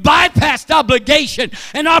that we bypassed obligation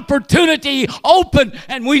and opportunity open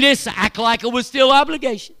and we just act like it was still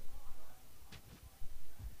obligation?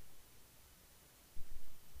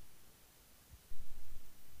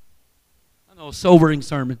 I know, a sobering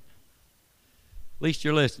sermon. At least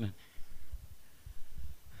you're listening.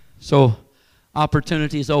 So,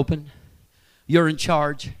 opportunity is open. You're in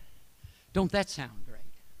charge. Don't that sound great?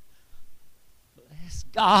 Bless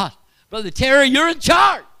God. Brother Terry, you're in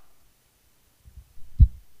charge.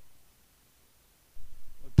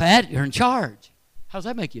 Pat, you're in charge. How does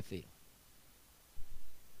that make you feel? Does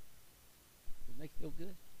it make you feel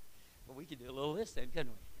good? Well, we could do a little of this then,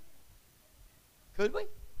 couldn't we? Could we?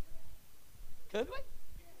 Could we?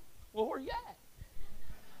 Well, where are you at?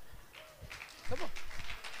 Come on.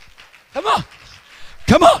 Come on.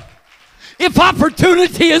 Come on. If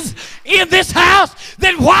opportunity is in this house,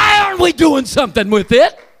 then why aren't we doing something with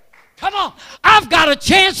it? Come on. I've got a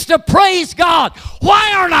chance to praise God.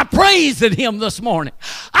 Why aren't I praising Him this morning?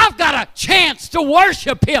 I've got a chance to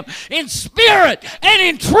worship Him in spirit and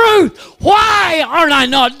in truth. Why aren't I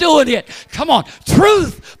not doing it? Come on.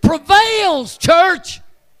 Truth prevails, church.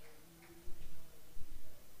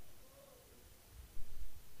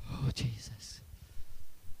 Oh, Jesus.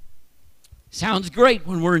 Sounds great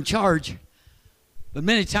when we're in charge. But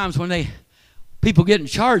many times when people get in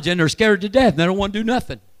charge and they're scared to death and they don't want to do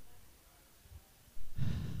nothing.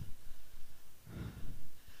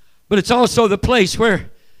 But it's also the place where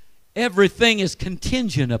everything is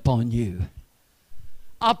contingent upon you.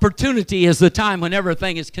 Opportunity is the time when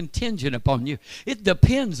everything is contingent upon you. It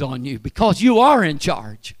depends on you because you are in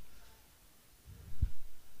charge.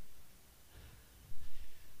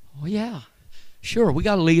 Oh yeah, sure, we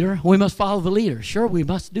got a leader. We must follow the leader. Sure, we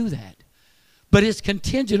must do that. But it's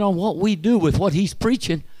contingent on what we do with what he's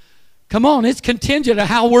preaching. Come on, it's contingent on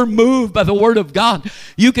how we're moved by the Word of God.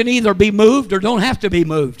 You can either be moved or don't have to be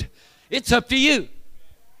moved. It's up to you.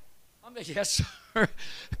 Yes, sir.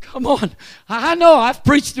 Come on. I know I've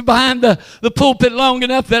preached behind the pulpit long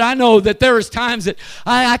enough that I know that there is times that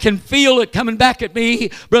I can feel it coming back at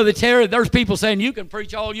me. Brother Terry, there's people saying, you can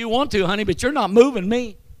preach all you want to, honey, but you're not moving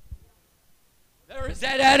me. There is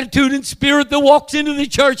that attitude and spirit that walks into the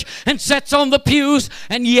church and sits on the pews.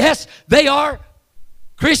 And yes, they are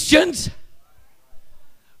Christians.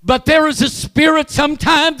 But there is a spirit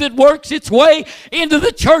sometimes that works its way into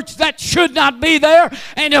the church that should not be there.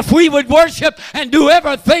 And if we would worship and do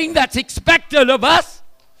everything that's expected of us,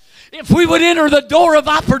 if we would enter the door of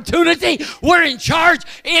opportunity, we're in charge.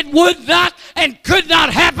 It would not and could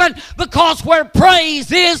not happen because where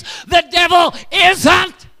praise is, the devil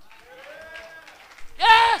isn't.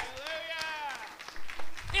 Yeah.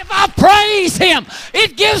 If I praise Him,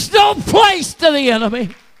 it gives no place to the enemy.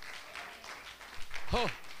 Oh.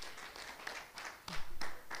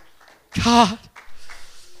 God,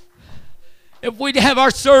 if we'd have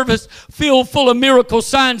our service filled full of miracles,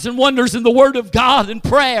 signs, and wonders in the Word of God and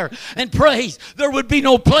prayer and praise, there would be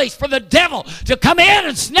no place for the devil to come in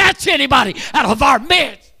and snatch anybody out of our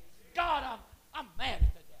midst. God, I'm mad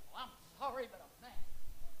at the devil. I'm sorry, but I'm mad.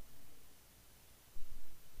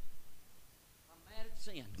 I'm mad at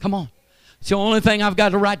sin. Come on. It's the only thing I've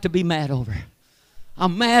got a right to be mad over.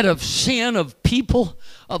 I'm mad of sin, of people,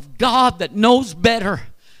 of God that knows better,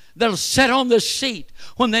 that'll sit on the seat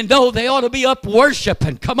when they know they ought to be up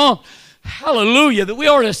worshiping. Come on. Hallelujah. That we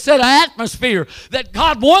ought to set an atmosphere that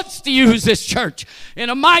God wants to use this church in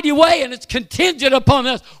a mighty way, and it's contingent upon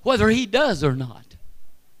us whether He does or not.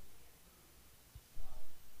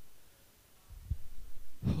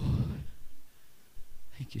 Oh,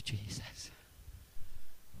 thank you, Jesus.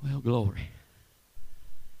 Well, glory.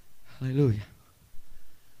 Hallelujah.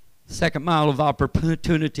 Second mile of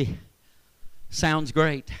opportunity. Sounds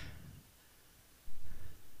great.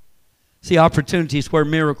 See, opportunity is where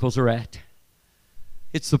miracles are at.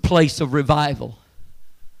 It's the place of revival.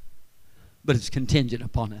 But it's contingent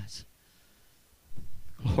upon us.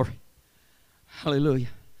 Glory. Hallelujah.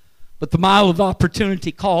 But the mile of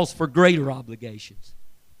opportunity calls for greater obligations.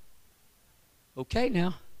 Okay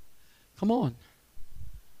now. Come on.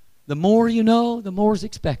 The more you know, the more is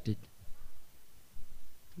expected.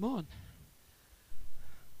 Come on.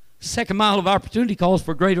 Second mile of opportunity calls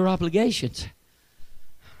for greater obligations.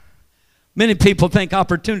 Many people think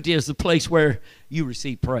opportunity is the place where you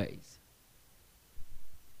receive praise.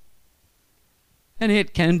 And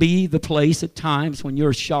it can be the place at times when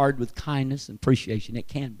you're showered with kindness and appreciation. It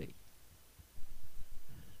can be.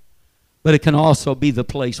 But it can also be the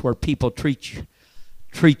place where people treat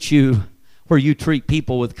you, where you treat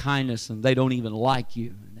people with kindness and they don't even like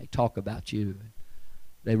you. And they talk about you.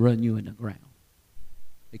 They run you in the ground.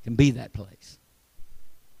 It can be that place.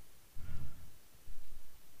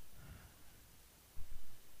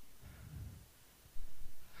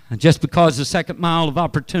 And just because the second mile of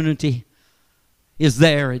opportunity is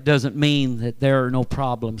there, it doesn't mean that there are no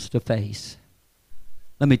problems to face.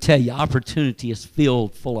 Let me tell you, opportunity is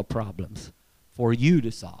filled full of problems for you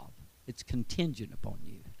to solve. It's contingent upon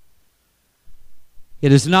you.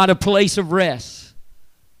 It is not a place of rest,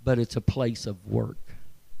 but it's a place of work.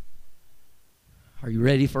 Are you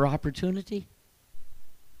ready for opportunity?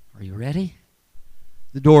 Are you ready?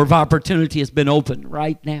 The door of opportunity has been opened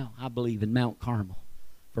right now, I believe, in Mount Carmel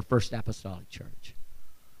for First Apostolic Church.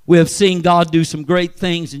 We have seen God do some great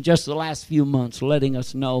things in just the last few months, letting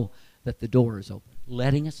us know that the door is open.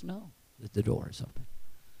 Letting us know that the door is open.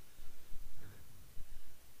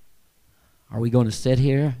 Are we going to sit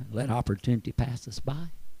here and let opportunity pass us by?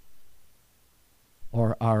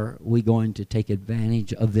 Or are we going to take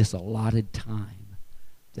advantage of this allotted time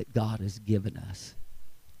that God has given us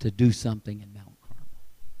to do something in Mount Carmel?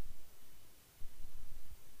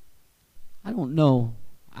 I don't know.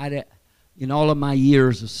 In all of my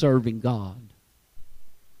years of serving God,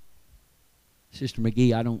 Sister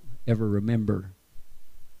McGee, I don't ever remember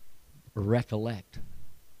or recollect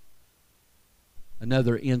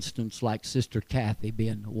another instance like Sister Kathy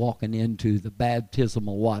walking into the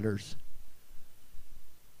baptismal waters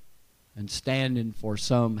and standing for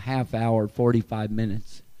some half hour, 45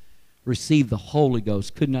 minutes, receive the Holy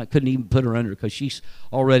Ghost. Couldn't even put her under because she's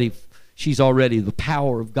already, the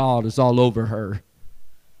power of God is all over her.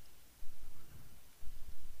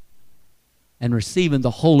 And receiving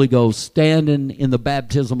the Holy Ghost, standing in the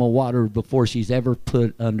baptismal water before she's ever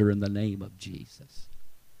put under in the name of Jesus.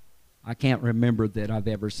 I can't remember that I've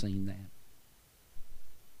ever seen that.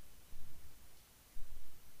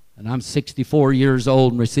 And I'm 64 years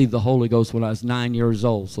old and received the Holy Ghost when I was 9 years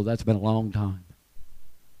old, so that's been a long time.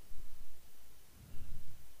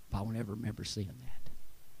 But I won't ever remember seeing that.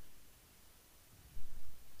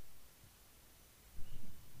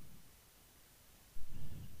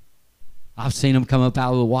 I've seen them come up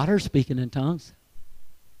out of the water speaking in tongues.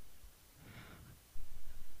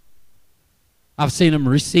 I've seen them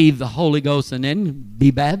receive the Holy Ghost and then be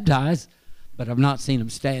baptized, but I've not seen them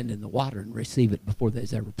stand in the water and receive it before they're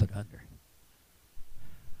ever put under.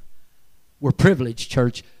 We're privileged,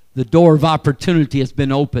 church. The door of opportunity has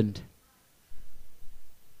been opened.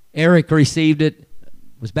 Eric received it,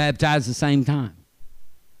 was baptized at the same time.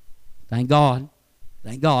 Thank God.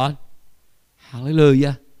 Thank God.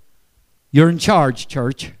 Hallelujah. You're in charge,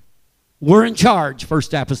 church. We're in charge,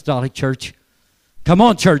 First Apostolic Church. Come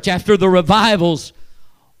on, church. After the revivals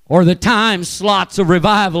or the time slots of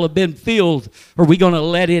revival have been filled, are we going to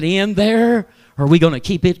let it end there or are we going to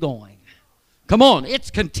keep it going? Come on,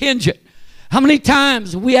 it's contingent. How many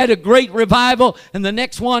times we had a great revival and the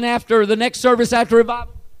next one after the next service after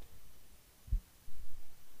revival?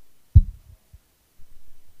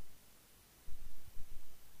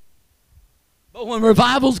 But when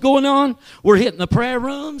revival's going on, we're hitting the prayer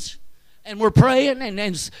rooms and we're praying, and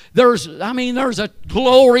there's a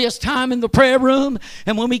glorious time in the prayer room,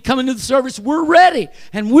 and when we come into the service, we're ready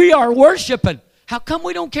and we are worshiping. How come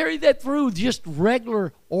we don't carry that through just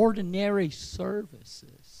regular, ordinary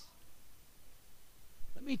services?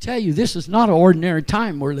 Let me tell you, this is not an ordinary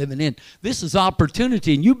time we're living in. This is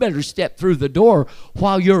opportunity, and you better step through the door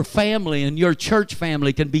while your family and your church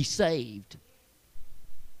family can be saved.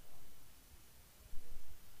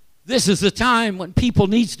 This is a time when people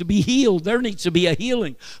needs to be healed. There needs to be a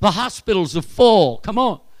healing. The hospitals are full. Come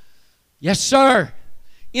on. Yes, sir.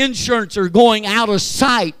 Insurance are going out of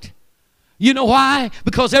sight. You know why?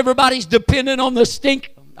 Because everybody's dependent on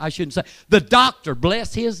the doctor.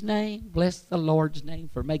 Bless his name. Bless the Lord's name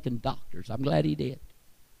for making doctors. I'm glad he did.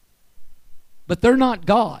 But they're not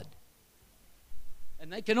God.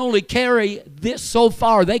 And they can only carry this so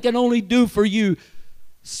far. They can only do for you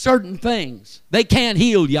certain things. They can't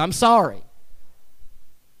heal you. I'm sorry.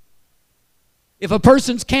 If a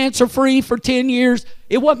person's cancer free for 10 years,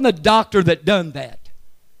 it wasn't the doctor that done that.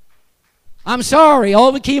 I'm sorry,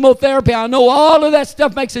 all the chemotherapy, I know all of that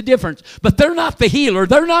stuff makes a difference. But they're not the healer.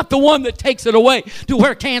 They're not the one that takes it away to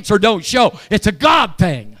where cancer don't show. It's a God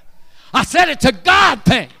thing. I said it's a God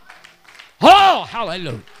thing. Oh,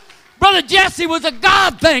 hallelujah. Brother Jesse was a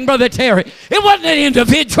God thing, Brother Terry. It wasn't an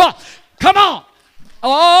individual. Come on.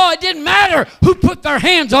 Oh, it didn't matter who put their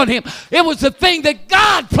hands on him. It was the thing that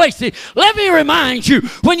God placed it. Let me remind you,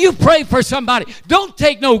 when you pray for somebody, don't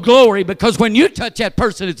take no glory, because when you touch that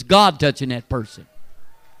person, it's God touching that person.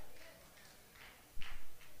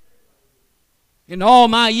 In all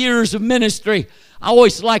my years of ministry, I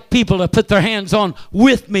always like people to put their hands on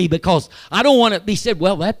with me, because I don't want it to be said,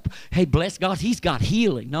 well, hey, bless God, he's got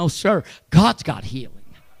healing. No, sir, God's got healing.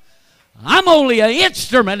 I'm only an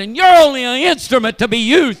instrument, and you're only an instrument to be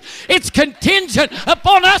used. It's contingent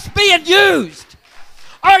upon us being used.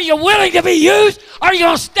 Are you willing to be used? Are you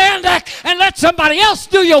going to stand back and let somebody else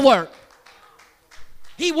do your work?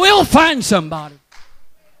 He will find somebody.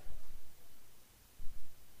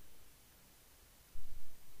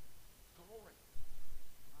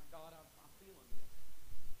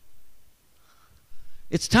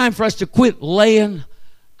 It's time for us to quit laying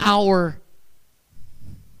our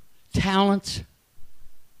talents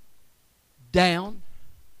down,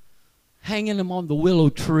 hanging them on the willow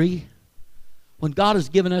tree. When God has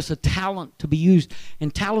given us a talent to be used,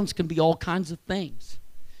 and talents can be all kinds of things.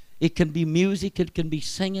 It can be music, it can be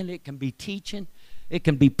singing, it can be teaching, it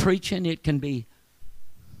can be preaching, it can be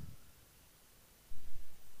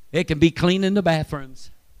cleaning the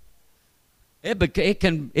bathrooms.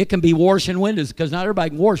 It can be washing windows, because not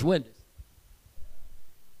everybody can wash windows.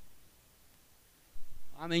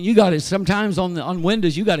 I mean, you got to, sometimes on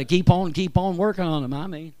windows, you got to keep on working on them. I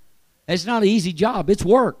mean, it's not an easy job. It's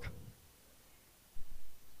work.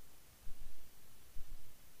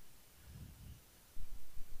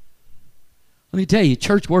 Let me tell you,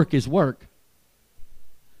 church work is work.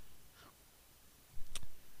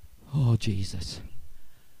 Oh, Jesus.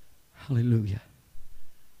 Hallelujah.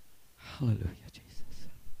 Hallelujah, Jesus.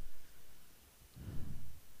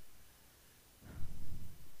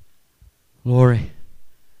 Glory.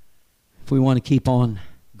 If we want to keep on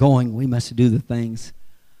going, we must do the things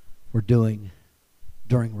we're doing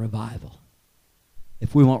during revival.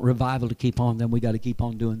 If we want revival to keep on, then we got to keep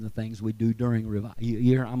on doing the things we do during revival.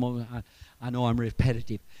 I know I'm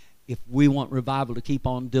repetitive. If we want revival to keep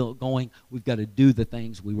on going, we've got to do the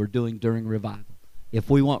things we were doing during revival. If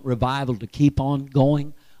we want revival to keep on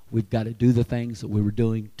going, we've got to do the things that we were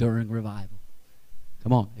doing during revival.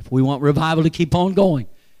 Come on. If we want revival to keep on going,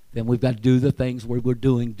 then we've got to do the things we were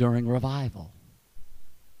doing during revival.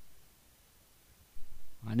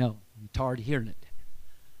 I know. I'm tired of hearing it.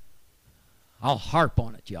 I'll harp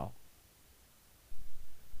on it, y'all.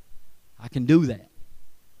 I can do that.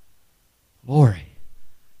 Glory.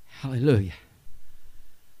 Hallelujah.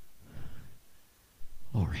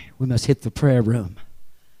 Glory. We must hit the prayer room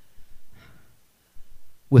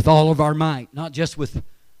with all of our might, not just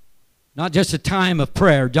a time of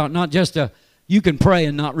prayer, not just you can pray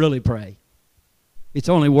and not really pray. It's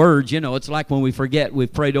only words, It's like when we forget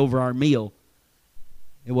we've prayed over our meal.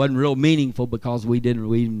 It wasn't real meaningful because we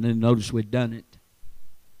didn't notice we'd done it.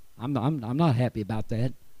 I'm not happy about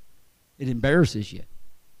that. It embarrasses you.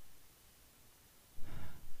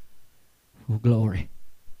 Oh, glory.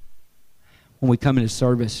 When we come into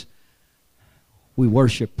service, we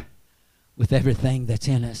worship with everything that's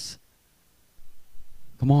in us.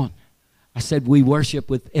 Come on. I said we worship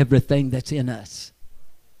with everything that's in us.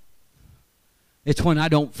 It's when I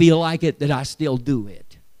don't feel like it that I still do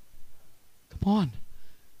it. Come on.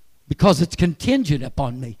 Because it's contingent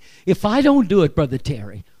upon me. If I don't do it, Brother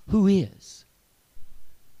Terry, who is?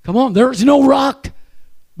 Come on. There's no rock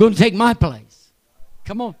going to take my place.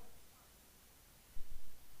 Come on.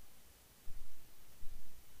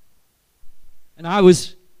 And I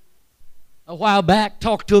was, a while back,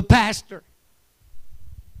 talked to a pastor.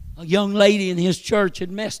 A young lady in his church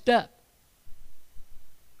had messed up.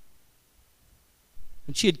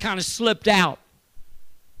 And she had kind of slipped out.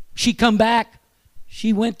 She come back.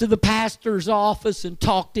 She went to the pastor's office and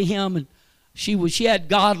talked to him. And she had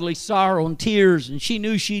godly sorrow and tears. And she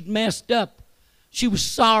knew she'd messed up. She was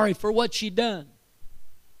sorry for what she'd done.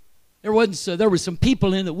 There were some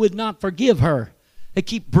people in that would not forgive her. They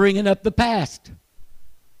keep bringing up the past.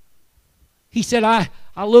 He said, I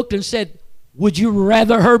looked and said, would you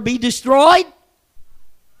rather her be destroyed?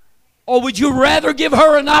 Or would you rather give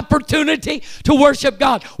her an opportunity to worship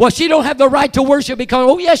God? Well, she don't have the right to worship because,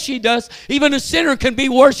 oh yes she does. Even a sinner can be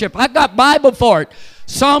worshiped. I've got Bible for it.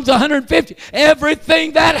 Psalms 150.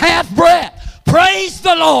 Everything that hath breath, Praise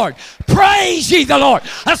the Lord. Praise ye the Lord.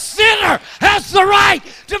 A sinner has the right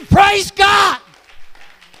to praise God.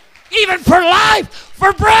 Even for life,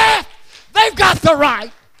 for breath, they've got the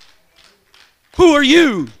right. Who are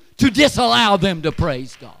you to disallow them to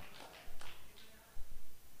praise God?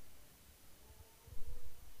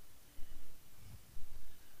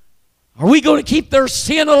 Are we going to keep their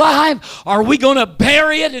sin alive? Or are we going to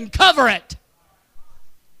bury it and cover it?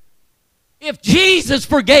 If Jesus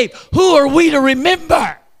forgave, who are we to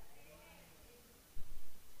remember?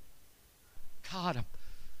 God,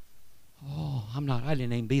 I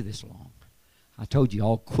didn't even be this long. I told you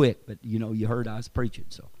all quick, but you heard I was preaching,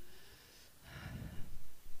 so.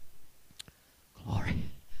 Glory.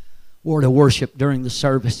 Word of worship during the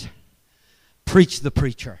service. Preach the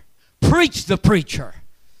preacher. Preach the preacher.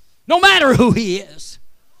 No matter who he is.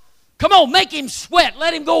 Come on, make him sweat.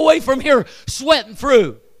 Let him go away from here sweating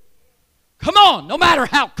through. Come on, no matter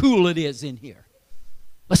how cool it is in here.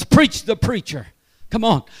 Let's preach the preacher. Come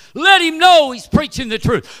on. Let him know he's preaching the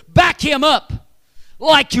truth. Back him up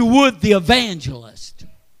like you would the evangelist.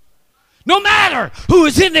 No matter who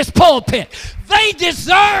is in this pulpit, they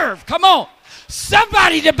deserve, come on,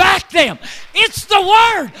 somebody to back them. It's the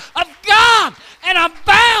Word of God, and I'm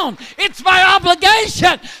bound. It's my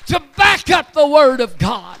obligation to back up the Word of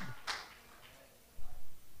God.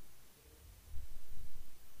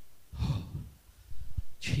 Oh,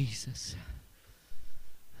 Jesus.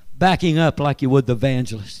 Backing up like you would the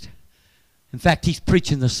evangelist. In fact, he's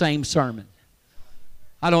preaching the same sermon.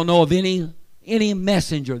 I don't know of any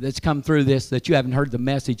messenger that's come through this that you haven't heard the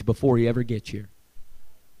message before he ever gets here.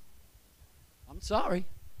 I'm sorry.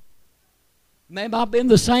 It may not have been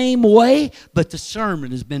the same way, but the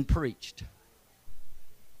sermon has been preached.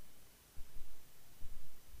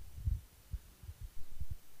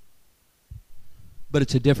 But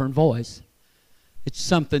it's a different voice. It's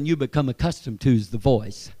something you become accustomed to, is the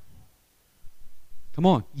voice. Come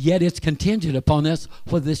on. Yet it's contingent upon us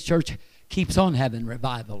whether this church keeps on having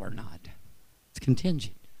revival or not. It's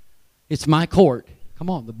contingent. It's my court. Come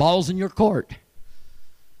on, the ball's in your court.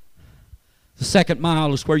 The second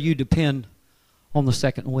mile is where you depend on the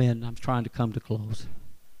second wind. I'm trying to come to close.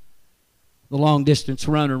 The long distance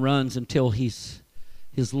runner runs until his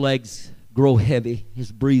legs grow heavy,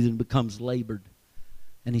 his breathing becomes labored,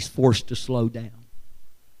 and he's forced to slow down.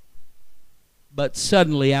 But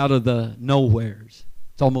suddenly out of the nowheres,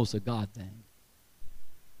 it's almost a God thing,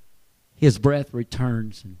 his breath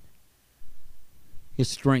returns and his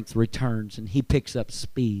strength returns, and he picks up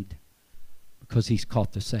speed because he's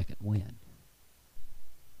caught the second wind.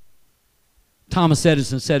 Thomas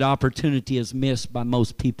Edison said opportunity is missed by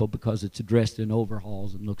most people because it's dressed in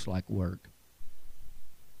overalls and looks like work.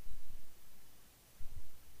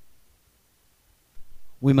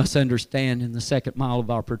 We must understand in the second mile of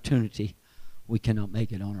opportunity, we cannot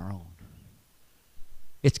make it on our own.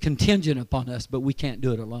 It's contingent upon us, but we can't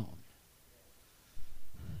do it alone.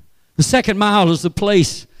 The second mile is the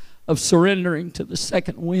place of surrendering to the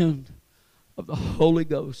second wind of the Holy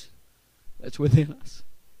Ghost that's within us.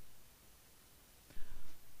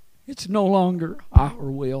 It's no longer our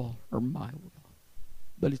will or my will,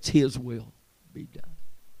 but it's His will be done.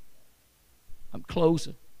 I'm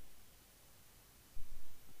closing.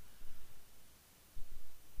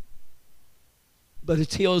 But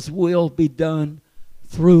it's His will be done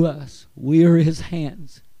through us. We are His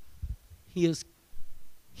hands. He is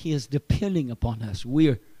depending upon us.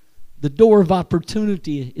 The door of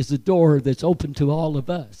opportunity is the door that's open to all of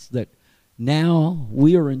us, that now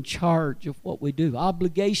we are in charge of what we do.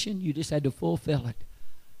 Obligation, you just had to fulfill it.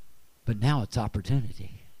 But now it's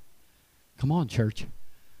opportunity. Come on, church.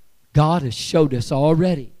 God has showed us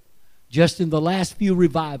already, just in the last few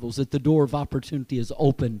revivals, that the door of opportunity is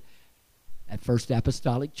open at First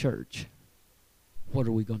Apostolic Church. What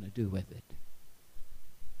are we going to do with it?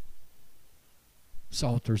 This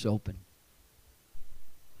altar's open.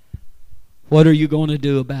 What are you going to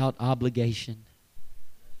do about obligation?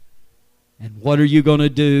 And what are you going to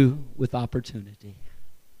do with opportunity?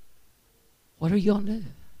 What are you going to do?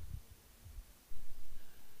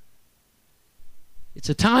 It's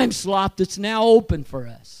a time slot that's now open for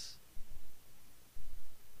us.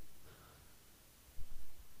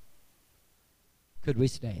 Could we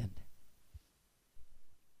stand?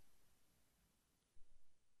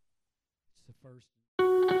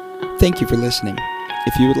 Thank you for listening.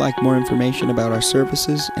 If you would like more information about our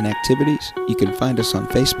services and activities, you can find us on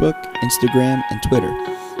Facebook, Instagram, and Twitter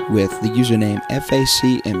with the username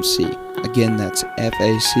FACMC. Again, that's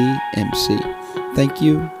FACMC. Thank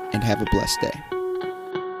you, and have a blessed day.